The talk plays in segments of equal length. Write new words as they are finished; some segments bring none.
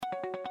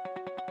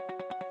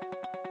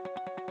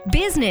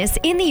Business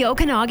in the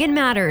Okanagan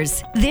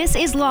matters. This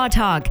is Law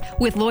Talk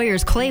with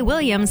lawyers Clay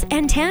Williams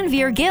and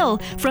Tanvir Gill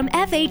from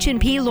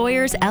FH&P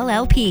Lawyers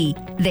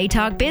LLP. They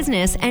talk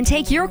business and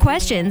take your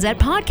questions at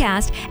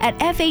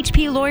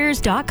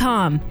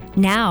podcast@fhplawyers.com.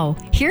 Now,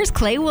 here's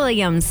Clay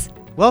Williams.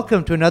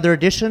 Welcome to another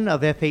edition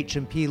of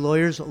FH&P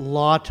Lawyers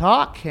Law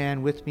Talk,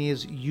 and with me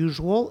as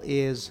usual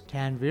is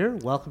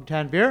Tanvir. Welcome,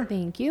 Tanvir.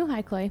 Thank you.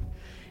 Hi, Clay.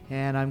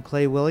 And I'm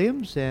Clay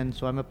Williams, and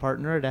so I'm a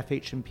partner at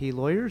FH&P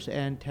Lawyers.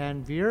 And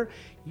Tanvir,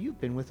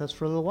 you've been with us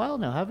for a little while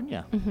now, haven't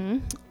you? Mm-hmm.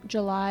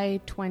 July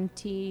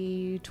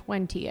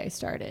 2020 I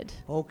started.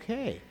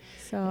 Okay.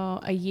 So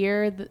a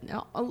year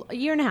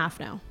and a half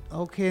now.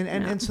 Okay,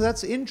 and so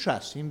that's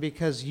interesting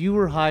because you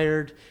were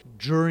hired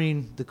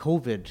during the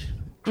COVID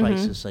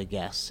crisis, I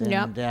guess.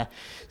 And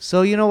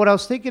so, you know, what I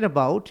was thinking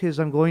about is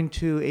I'm going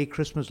to a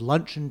Christmas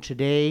luncheon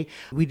today.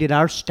 We did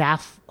our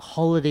staff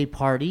holiday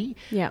party.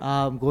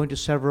 I'm going to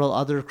several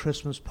other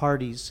Christmas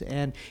parties,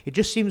 and it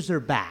just seems they're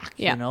back,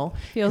 you know.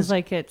 Feels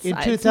like it's in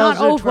 2020, not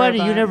over,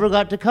 you never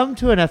got to come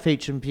to an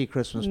FH&P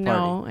Christmas party.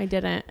 No, I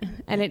didn't.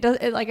 And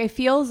it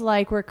feels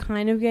like we're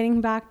kind of getting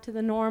back to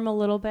the norm a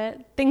little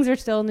bit. Things are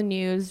still in the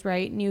news,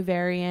 right? New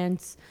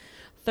variants,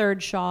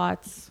 third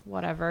shots,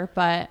 whatever,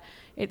 but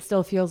it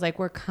still feels like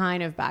we're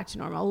kind of back to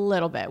normal a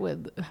little bit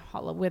with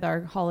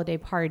our holiday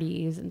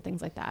parties and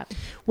things like that.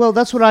 Well,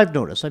 that's what I've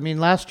noticed. I mean,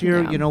 last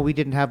year, you know, we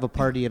didn't have a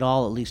party at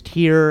all, at least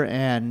here.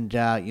 And,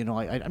 you know,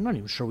 I'm not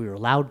even sure we were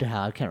allowed to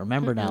have. I can't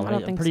remember now.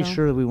 I'm pretty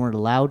sure that we weren't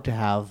allowed to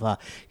have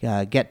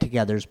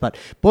get-togethers. But,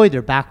 boy,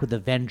 they're back with a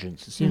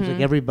vengeance. It seems like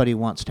everybody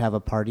wants to have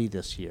a party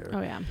this year.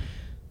 Oh, yeah.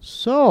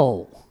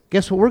 So,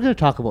 guess what we're going to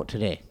talk about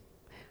today?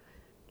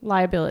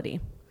 Liability.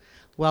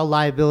 Well,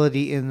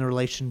 liability in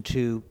relation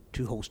to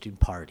hosting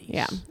parties.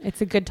 Yeah,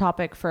 it's a good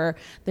topic for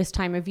this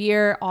time of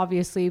year.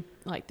 Obviously,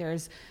 like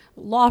there's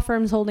law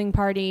firms holding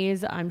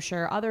parties. I'm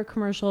sure other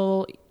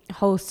commercial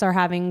hosts are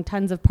having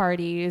tons of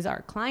parties.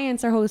 Our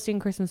clients are hosting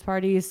Christmas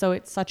parties. So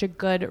it's such a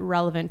good,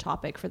 relevant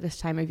topic for this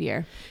time of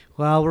year.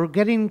 Well, we're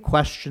getting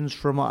questions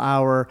from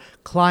our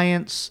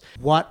clients.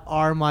 What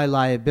are my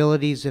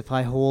liabilities if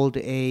I hold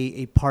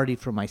a party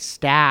for my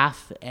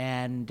staff?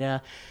 And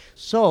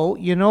so,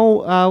 you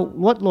know,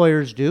 what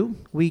lawyers do,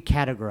 we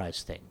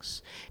categorize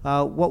things.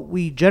 What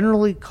we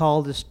generally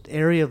call this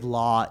area of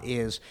law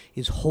is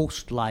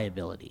host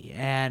liability.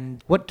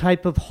 And what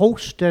type of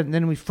host, and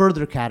then we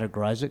further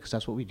categorize it, because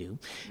that's what we do.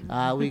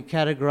 We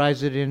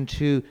categorize it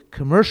into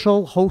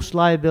commercial host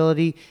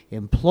liability,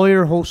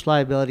 employer host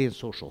liability, and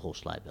social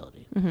host liability.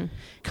 Mm-hmm.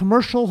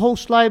 Commercial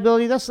host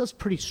liability, that's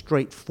pretty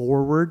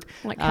straightforward.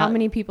 Like how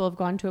many people have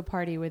gone to a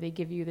party where they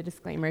give you the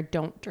disclaimer,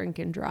 don't drink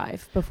and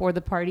drive before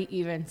the party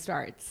even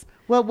starts?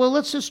 Well,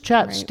 let's just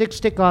chat, right.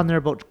 Stick on there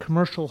about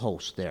commercial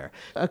host there.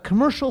 A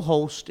commercial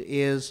host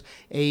is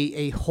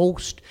a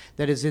host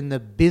that is in the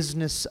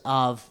business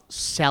of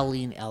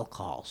selling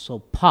alcohol. So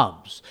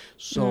pubs,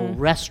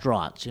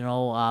 restaurants, you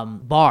know,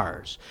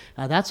 bars.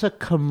 That's a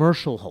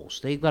commercial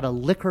host. They've got a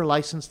liquor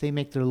license. They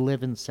make their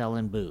living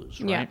selling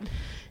booze, right? Yeah.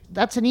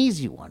 That's an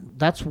easy one.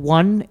 That's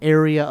one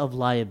area of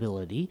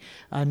liability.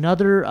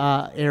 Another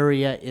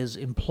area is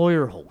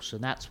employer hosts,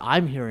 and that's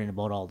I'm hearing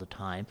about all the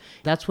time.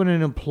 That's when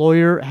an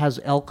employer has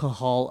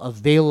alcohol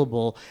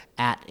available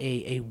at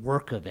a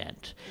work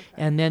event.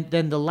 And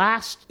then the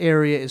last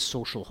area is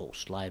social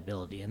host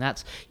liability, and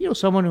that's, you know,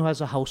 someone who has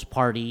a house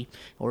party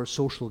or a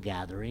social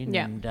gathering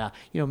and,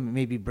 you know,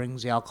 maybe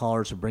brings the alcohol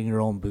or bring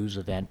your own booze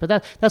event,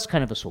 but that's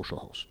kind of a social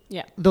host.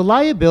 Yeah. The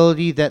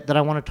liability that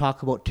I want to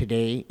talk about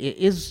today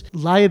is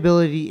liability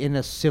in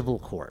a civil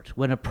court,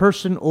 when a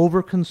person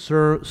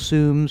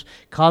overconsumes,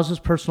 causes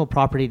personal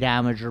property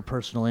damage or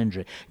personal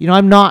injury. You know,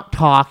 I'm not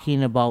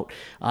talking about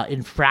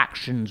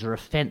infractions or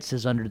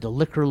offenses under the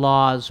liquor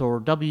laws or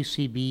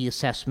WCB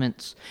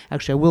assessments.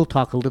 Actually, I will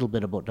talk a little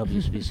bit about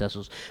WCB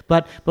assessments,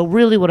 but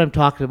really what I'm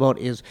talking about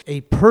is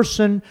a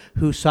person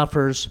who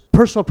suffers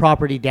personal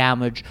property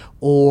damage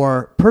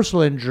or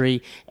personal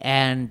injury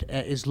and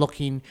is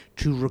looking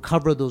to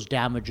recover those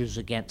damages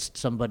against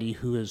somebody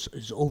who is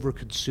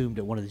overconsumed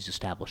at one of these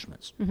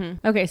establishments.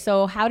 Mm-hmm. Okay,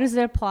 so how does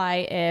it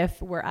apply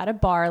if we're at a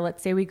bar?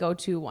 Let's say we go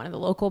to one of the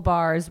local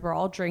bars, we're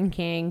all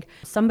drinking,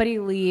 somebody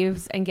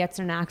leaves and gets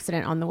in an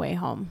accident on the way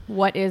home.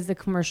 What is the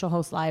commercial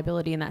host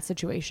liability in that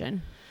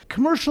situation?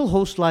 Commercial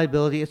host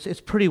liability,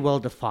 it's pretty well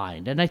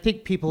defined, and I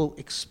think people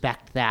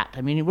expect that.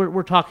 I mean,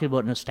 we're talking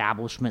about an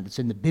establishment that's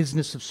in the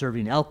business of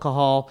serving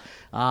alcohol,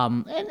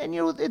 and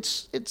you know,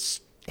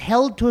 it's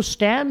held to a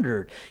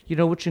standard, you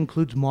know, which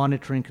includes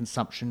monitoring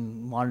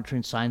consumption,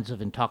 monitoring signs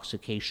of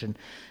intoxication.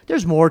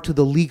 There's more to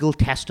the legal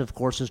test, of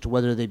course, as to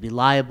whether they'd be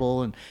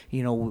liable, and,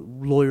 you know,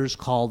 lawyers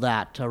call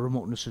that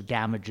remoteness of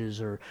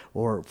damages or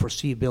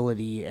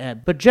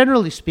foreseeability. But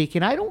generally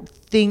speaking, I don't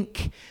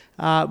think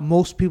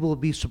most people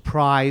would be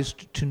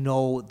surprised to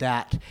know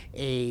that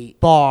a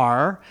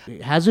bar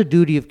has a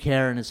duty of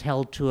care and is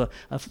held to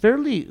a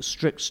fairly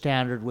strict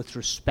standard with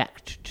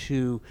respect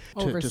to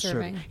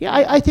serving. Yeah,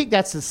 I think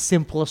that's the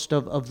simplest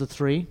of the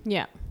three.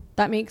 Yeah.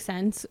 That makes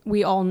sense.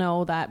 We all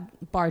know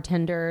that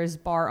bartenders,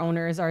 bar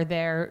owners are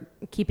there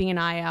keeping an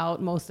eye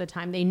out. Most of the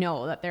time they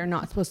know that they're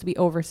not supposed to be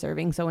over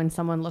serving. So when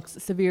someone looks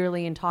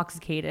severely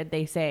intoxicated,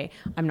 they say,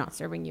 I'm not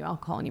serving you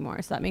alcohol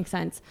anymore. So that makes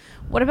sense.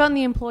 What about in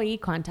the employee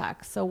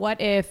context? So what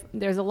if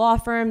there's a law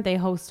firm, they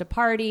host a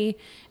party,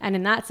 and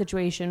in that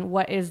situation,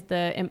 what is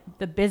the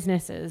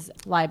business's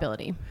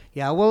liability?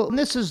 Yeah, well,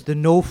 this is the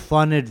no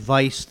fun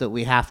advice that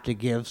we have to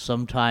give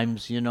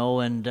sometimes,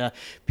 and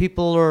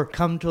people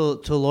come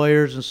to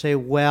lawyers and say,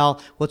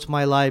 well, what's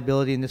my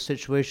liability in this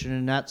situation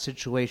and that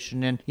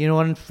situation? And,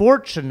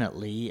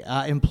 unfortunately,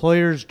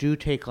 employers do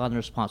take on the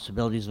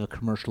responsibilities of a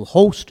commercial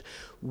host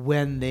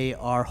when they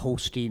are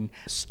hosting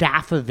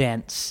staff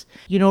events.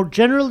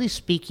 Generally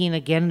speaking,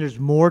 again, there's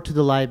more to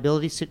the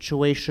liability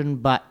situation,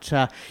 but,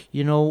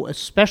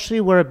 especially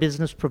where a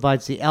business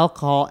provides the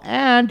alcohol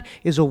and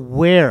is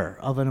aware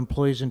of an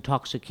employee's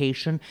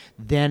intoxication,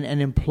 then an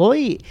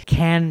employee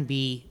can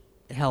be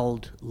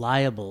held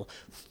liable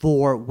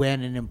for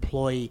when an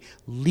employee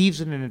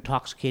leaves in an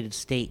intoxicated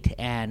state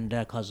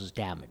and causes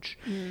damage.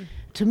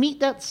 To meet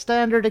that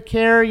standard of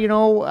care,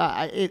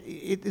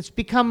 it's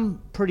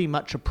become pretty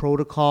much a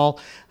protocol.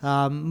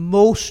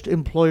 Most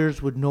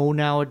employers would know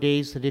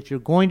nowadays that if you're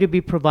going to be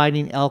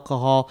providing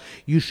alcohol,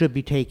 you should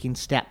be taking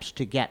steps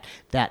to get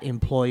that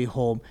employee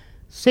home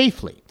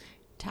safely.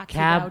 Taxi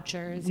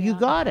vouchers. You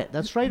got it.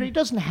 That's right. It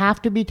doesn't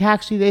have to be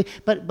taxi,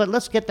 but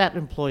let's get that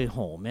employee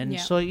home. And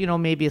so,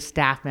 maybe a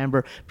staff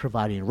member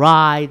providing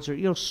rides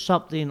or,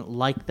 something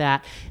like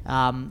that.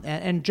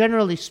 And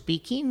generally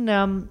speaking,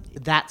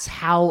 that's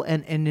how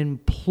an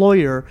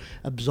employer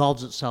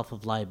absolves itself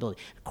of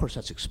liability. Of course,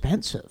 that's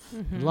expensive.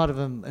 A lot of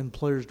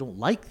employers don't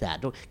like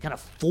that, can't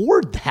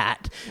afford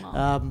that.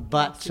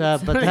 But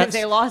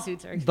that's,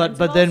 lawsuits are expensive.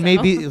 But then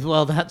maybe,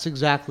 that's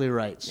exactly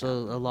right. So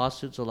a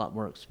lawsuit's a lot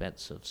more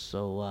expensive.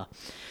 So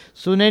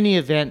in any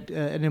event,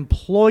 an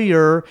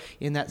employer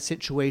in that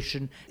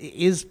situation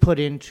is put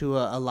into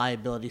a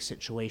liability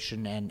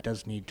situation and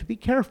does need to be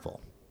careful.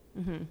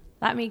 Mm-hmm.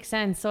 That makes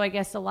sense. So I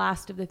guess the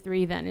last of the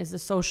three then is the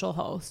social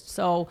host.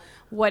 So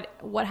what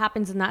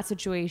happens in that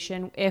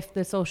situation if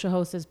the social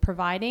host is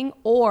providing,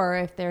 or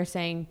if they're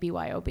saying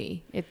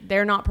BYOB? If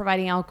they're not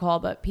providing alcohol,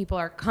 but people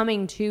are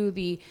coming to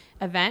the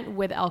event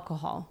with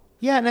alcohol.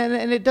 Yeah,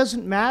 and it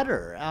doesn't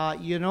matter.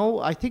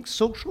 I think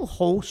social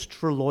host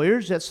for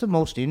lawyers, that's the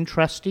most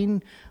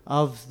interesting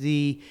of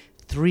the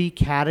three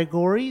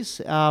categories.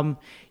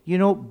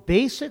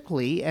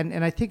 Basically,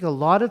 and I think a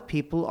lot of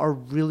people are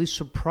really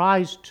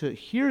surprised to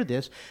hear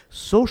this,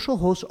 social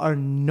hosts are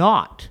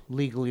not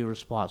legally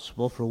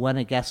responsible for when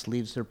a guest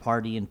leaves their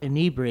party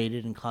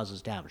inebriated and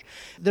causes damage.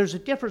 There's a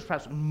difference,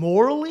 perhaps.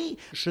 Morally,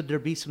 should there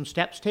be some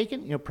steps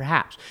taken?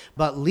 Perhaps.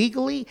 But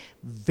legally,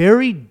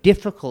 very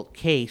difficult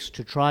case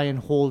to try and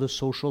hold a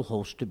social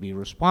host to be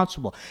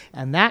responsible.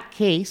 And that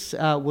case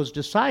was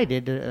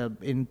decided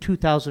in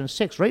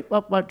 2006, right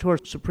up to our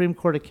Supreme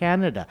Court of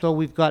Canada. So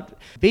we've got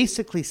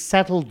basically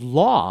settled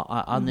law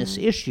on this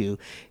issue.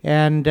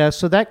 And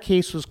so that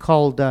case was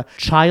called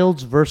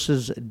Childs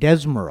versus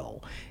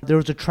Desmorough. There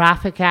was a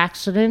traffic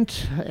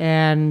accident,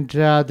 and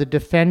the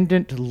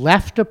defendant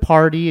left a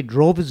party,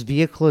 drove his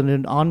vehicle in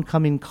an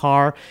oncoming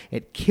car.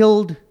 It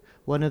killed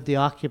one of the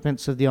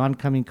occupants of the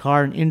oncoming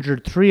car and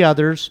injured three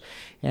others.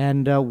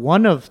 And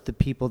one of the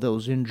people that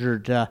was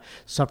injured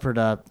suffered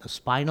a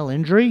spinal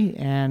injury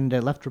and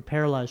left her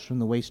paralyzed from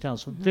the waist down.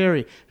 So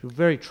very,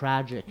 very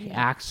tragic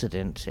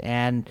accident.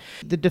 And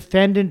the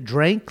defendant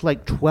drank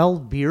like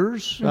 12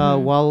 beers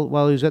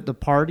while he was at the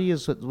party,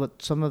 is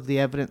what some of the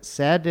evidence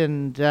said.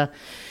 And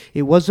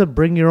it was a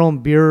bring your own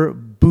beer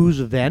booze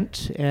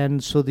event.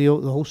 And so the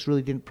host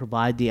really didn't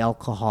provide the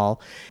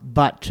alcohol.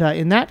 But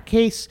in that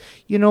case,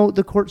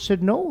 the court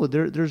said, no,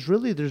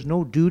 there's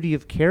no duty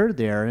of care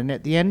there. And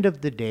at the end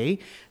of the day,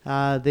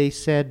 they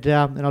said,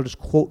 and I'll just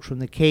quote from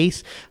the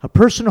case, a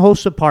person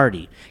hosts a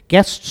party,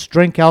 guests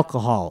drink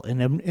alcohol,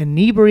 an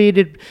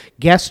inebriated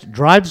guest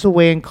drives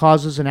away and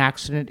causes an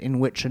accident in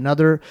which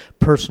another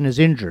person is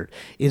injured.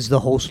 Is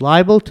the host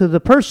liable to the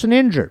person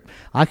injured?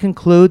 I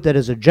conclude that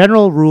as a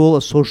general rule,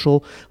 a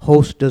social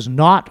host does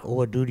not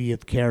owe a duty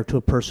of care to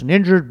a person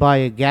injured by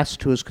a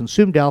guest who has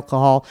consumed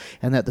alcohol,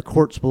 and that the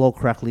courts below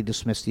correctly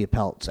dismiss the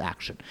appellate's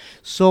action.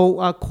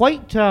 So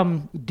quite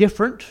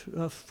different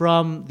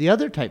from the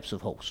other types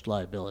of host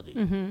liability.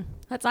 Mm-hmm.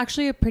 That's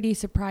actually a pretty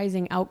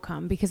surprising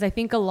outcome, because I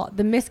think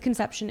the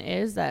misconception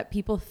is that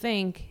people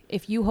think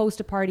if you host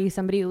a party,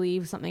 somebody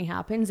leaves, something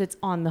happens, it's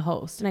on the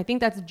host. And I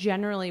think that's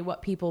generally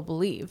what people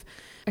believe.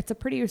 It's a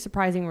pretty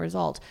surprising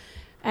result.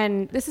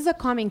 And this is a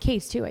common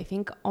case too. I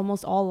think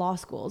almost all law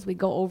schools, we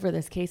go over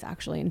this case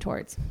actually in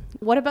torts.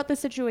 What about the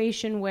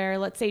situation where,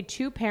 let's say,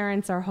 two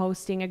parents are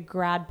hosting a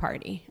grad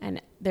party and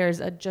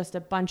there's just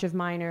a bunch of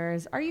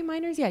minors. Are you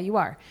minors? Yeah, you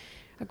are.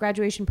 a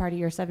graduation party,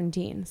 you're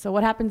 17. So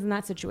what happens in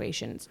that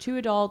situation? It's 2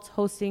 adults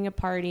hosting a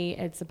party.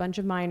 It's a bunch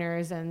of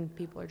minors and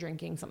people are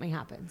drinking. Something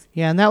happens.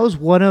 Yeah, and that was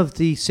one of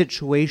the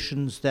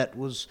situations that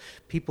was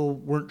people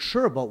weren't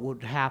sure about what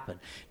would happen.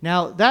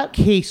 Now, that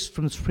case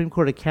from the Supreme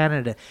Court of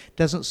Canada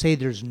doesn't say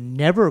there's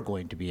never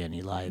going to be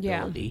any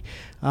liability.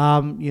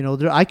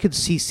 I could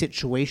see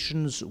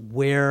situations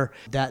where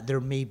that there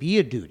may be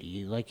a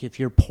duty, like if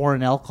you're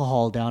pouring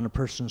alcohol down a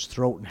person's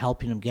throat and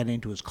helping him get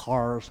into his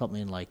car or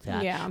something like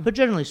that. Yeah. But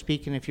generally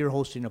speaking, if you're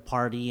hosting a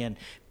party and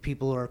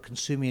people are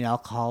consuming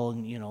alcohol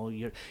and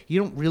you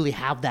don't really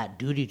have that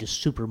duty to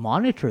super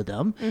monitor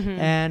them,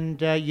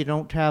 and you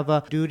don't have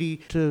a duty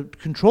to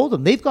control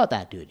them. They've got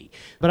that duty.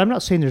 But I'm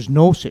not saying there's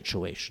no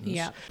situations.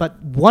 Yeah. But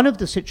one of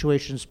the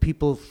situations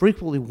people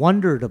frequently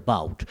wondered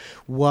about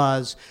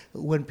was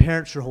when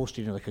parents are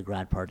hosting like a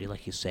grad party,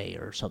 like you say,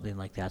 or something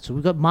like that. So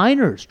we've got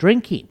minors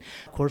drinking.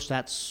 Of course,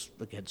 that's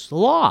against the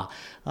law.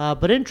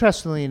 But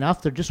interestingly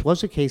enough, there just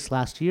was a case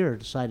last year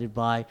decided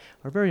by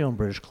our very own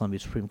British Columbia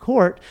Supreme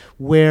Court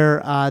where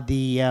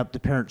the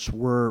parents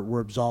were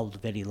absolved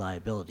of any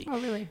liability. Oh,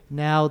 really?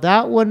 Now,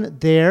 that one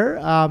there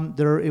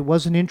it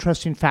was an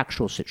interesting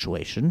factual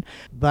situation,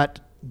 but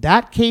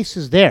that case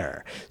is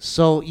there.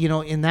 So,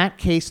 in that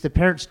case, the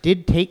parents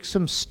did take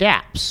some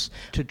steps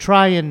to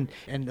try and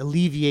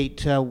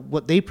alleviate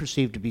what they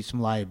perceived to be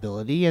some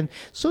liability. And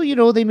so,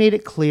 they made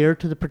it clear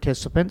to the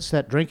participants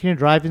that drinking and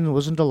driving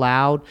wasn't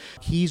allowed.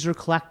 Keys are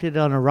collected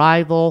on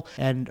arrival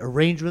and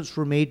arrangements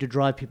were made to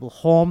drive people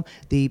home.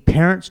 The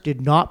parents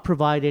did not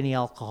provide any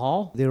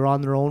alcohol. They were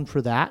on their own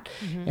for that.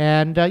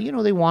 And,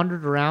 they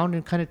wandered around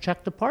and kind of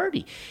checked the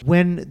party.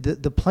 When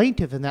the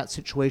plaintiff in that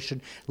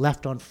situation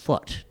left on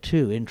foot,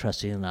 too,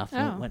 interesting enough,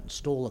 went and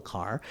stole a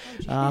car.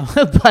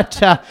 But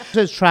it's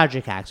a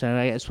tragic accident.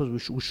 I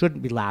suppose we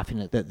shouldn't be laughing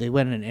at that. They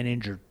went and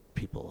injured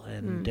people.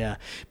 And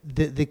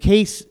the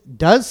case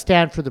does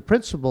stand for the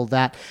principle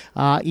that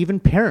even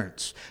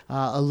parents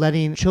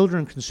letting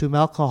children consume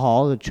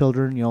alcohol, the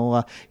children,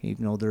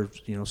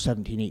 they're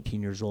 17,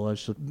 18 years old,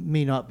 so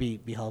may not be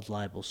held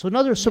liable. So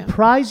another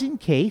surprising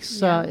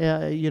case,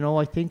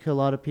 I think a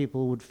lot of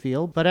people would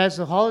feel. But as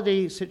the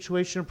holiday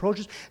situation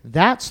approaches,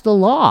 that's the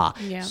law.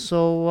 Yeah.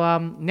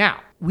 So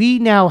we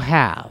now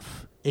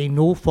have a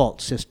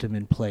no-fault system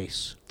in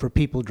place for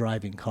people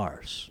driving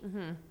cars.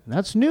 And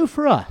that's new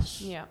for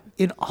us. Yeah.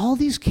 In all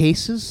these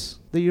cases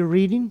that you're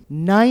reading,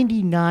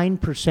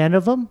 99%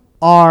 of them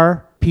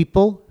are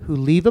people who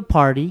leave a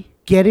party,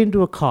 get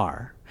into a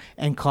car,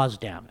 and cause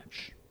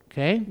damage.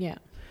 Okay? Yeah.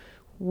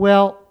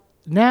 Well,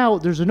 now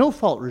there's a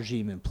no-fault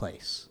regime in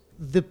place.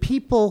 The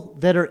people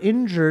that are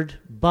injured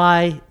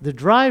by the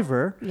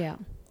driver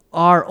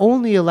are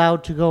only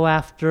allowed to go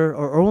after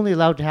or are only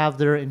allowed to have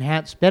their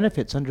enhanced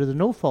benefits under the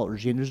no-fault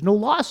regime. There's no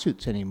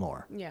lawsuits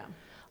anymore. Yeah.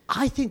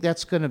 I think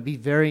that's going to be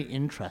very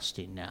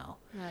interesting now.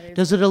 That is.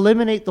 Does it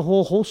eliminate the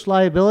whole host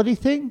liability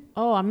thing?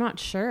 Oh, I'm not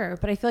sure.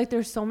 But I feel like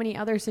there's so many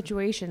other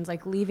situations,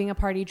 like leaving a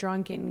party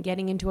drunk and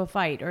getting into a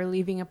fight, or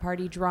leaving a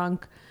party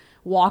drunk,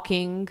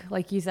 walking,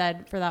 like you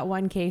said, for that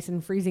one case,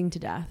 and freezing to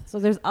death. So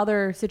there's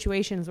other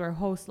situations where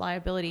host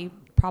liability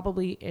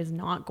probably is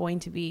not going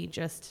to be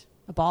just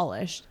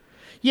abolished.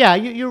 Yeah,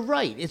 you're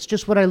right. It's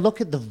just when I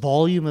look at the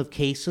volume of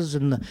cases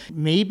and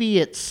maybe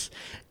it's,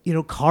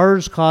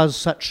 cars cause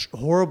such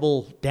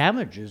horrible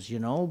damages,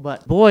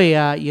 but boy,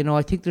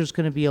 I think there's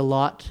going to be a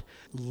lot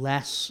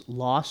less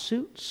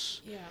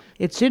lawsuits. Yeah.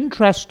 It's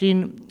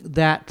interesting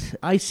that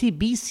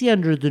ICBC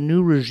under the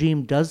new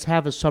regime does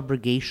have a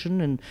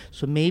subrogation, and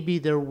so maybe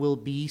there will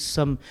be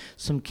some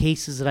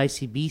cases that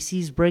ICBC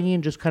is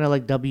bringing, just kind of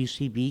like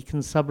WCB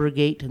can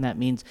subrogate, and that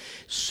means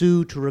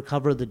sue to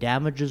recover the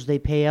damages they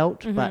pay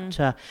out.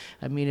 But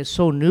it's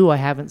so new, I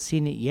haven't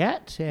seen it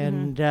yet,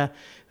 and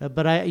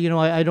but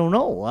I don't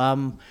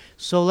know.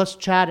 So let's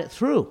chat it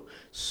through.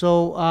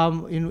 So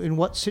in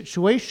what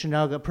situation?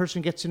 Now, a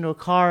person gets into a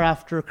car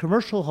after a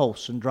commercial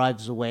host and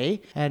drives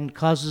away and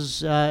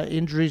causes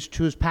injuries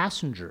to his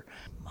passenger.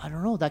 I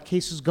don't know. That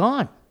case is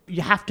gone.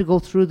 You have to go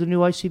through the new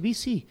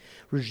ICBC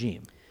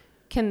regime.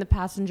 Can the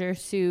passenger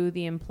sue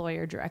the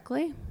employer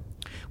directly?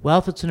 Well,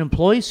 if it's an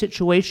employee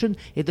situation,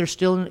 if they're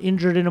still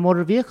injured in a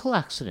motor vehicle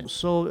accident.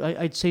 So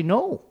I'd say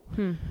no.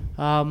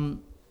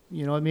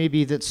 It may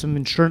be that some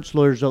insurance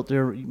lawyers out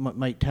there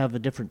might have a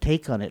different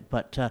take on it,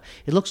 but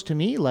it looks to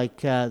me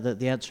like the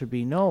answer would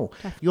be no.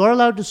 You are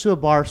allowed to sue a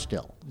bar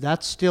still.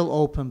 That's still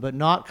open, but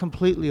not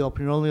completely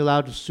open. You're only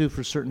allowed to sue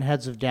for certain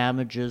heads of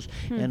damages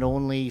and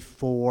only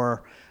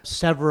for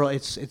several.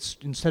 It's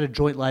instead of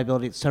joint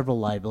liability, it's several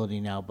liability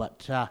now,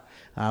 but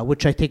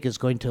which I think is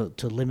going to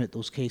limit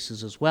those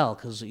cases as well,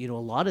 because a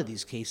lot of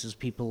these cases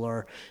people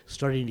are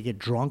starting to get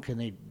drunk and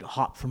they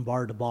hop from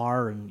bar to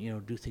bar and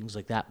do things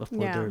like that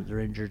before they're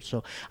injured.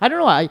 So I don't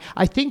know.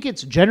 I think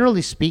it's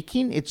generally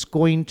speaking, it's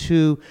going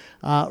to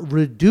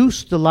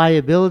reduce the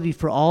liability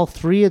for all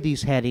three of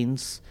these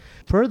headings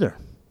further.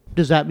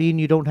 Does that mean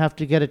you don't have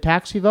to get a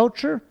taxi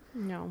voucher?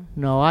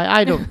 No,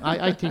 I don't.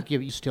 I think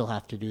you still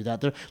have to do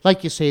that. There,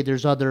 like you say,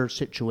 there's other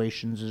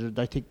situations.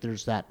 I think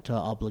there's that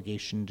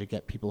obligation to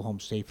get people home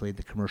safely,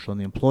 the commercial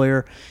and the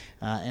employer,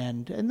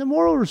 and the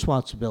moral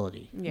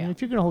responsibility. Yeah. And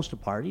if you're going to host a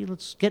party,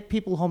 let's get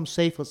people home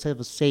safe. Let's have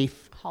a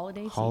safe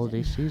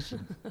holiday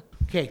season.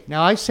 Okay,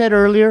 now I said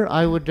earlier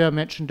I would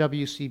mention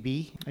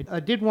WCB. I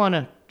did want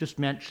to just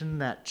mention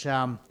that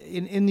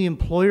in the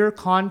employer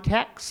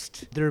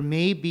context, there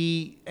may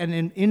be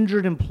an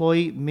injured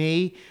employee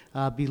may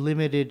be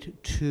limited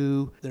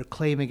to their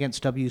claim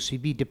against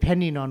WCB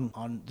depending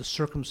on the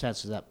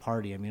circumstances of that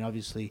party. I mean,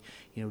 obviously,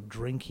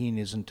 drinking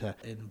isn't an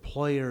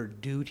employer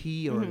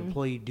duty or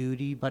employee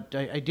duty, but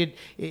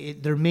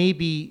there may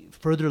be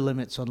further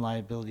limits on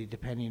liability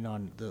depending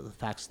on the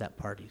facts of that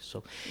party.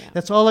 So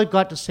that's all I've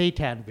got to say,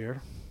 Tanvir.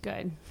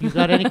 Good. You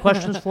got any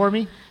questions for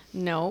me?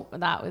 No,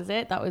 that was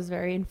it. That was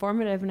very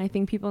informative. And I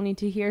think people need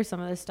to hear some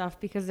of this stuff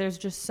because there's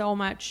so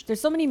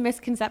many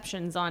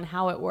misconceptions on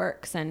how it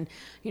works. And,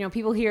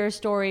 people hear a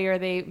story or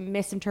they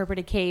misinterpret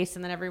a case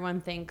and then everyone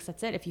thinks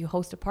that's it. If you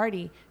host a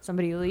party,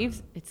 somebody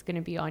leaves, it's going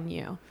to be on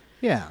you.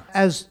 Yeah.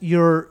 As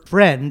your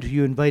friend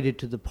you invited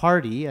to the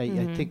party,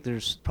 I think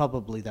there's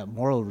probably that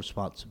moral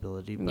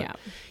responsibility. But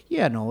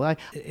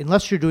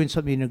unless you're doing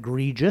something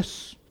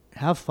egregious,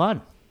 have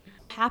fun.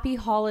 Happy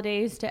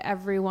holidays to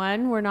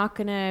everyone. We're not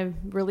going to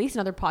release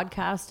another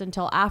podcast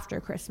until after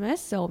Christmas.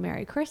 So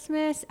Merry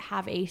Christmas.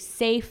 Have a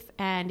safe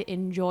and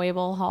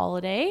enjoyable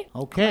holiday.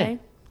 Okay.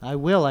 I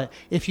will,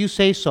 if you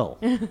say so.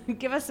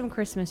 Give us some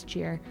Christmas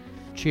cheer.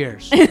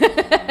 Cheers.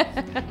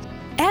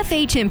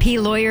 FH&P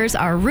lawyers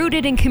are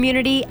rooted in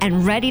community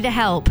and ready to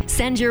help.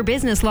 Send your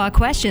business law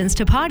questions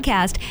to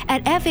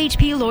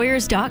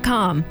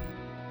podcast@fhplawyers.com.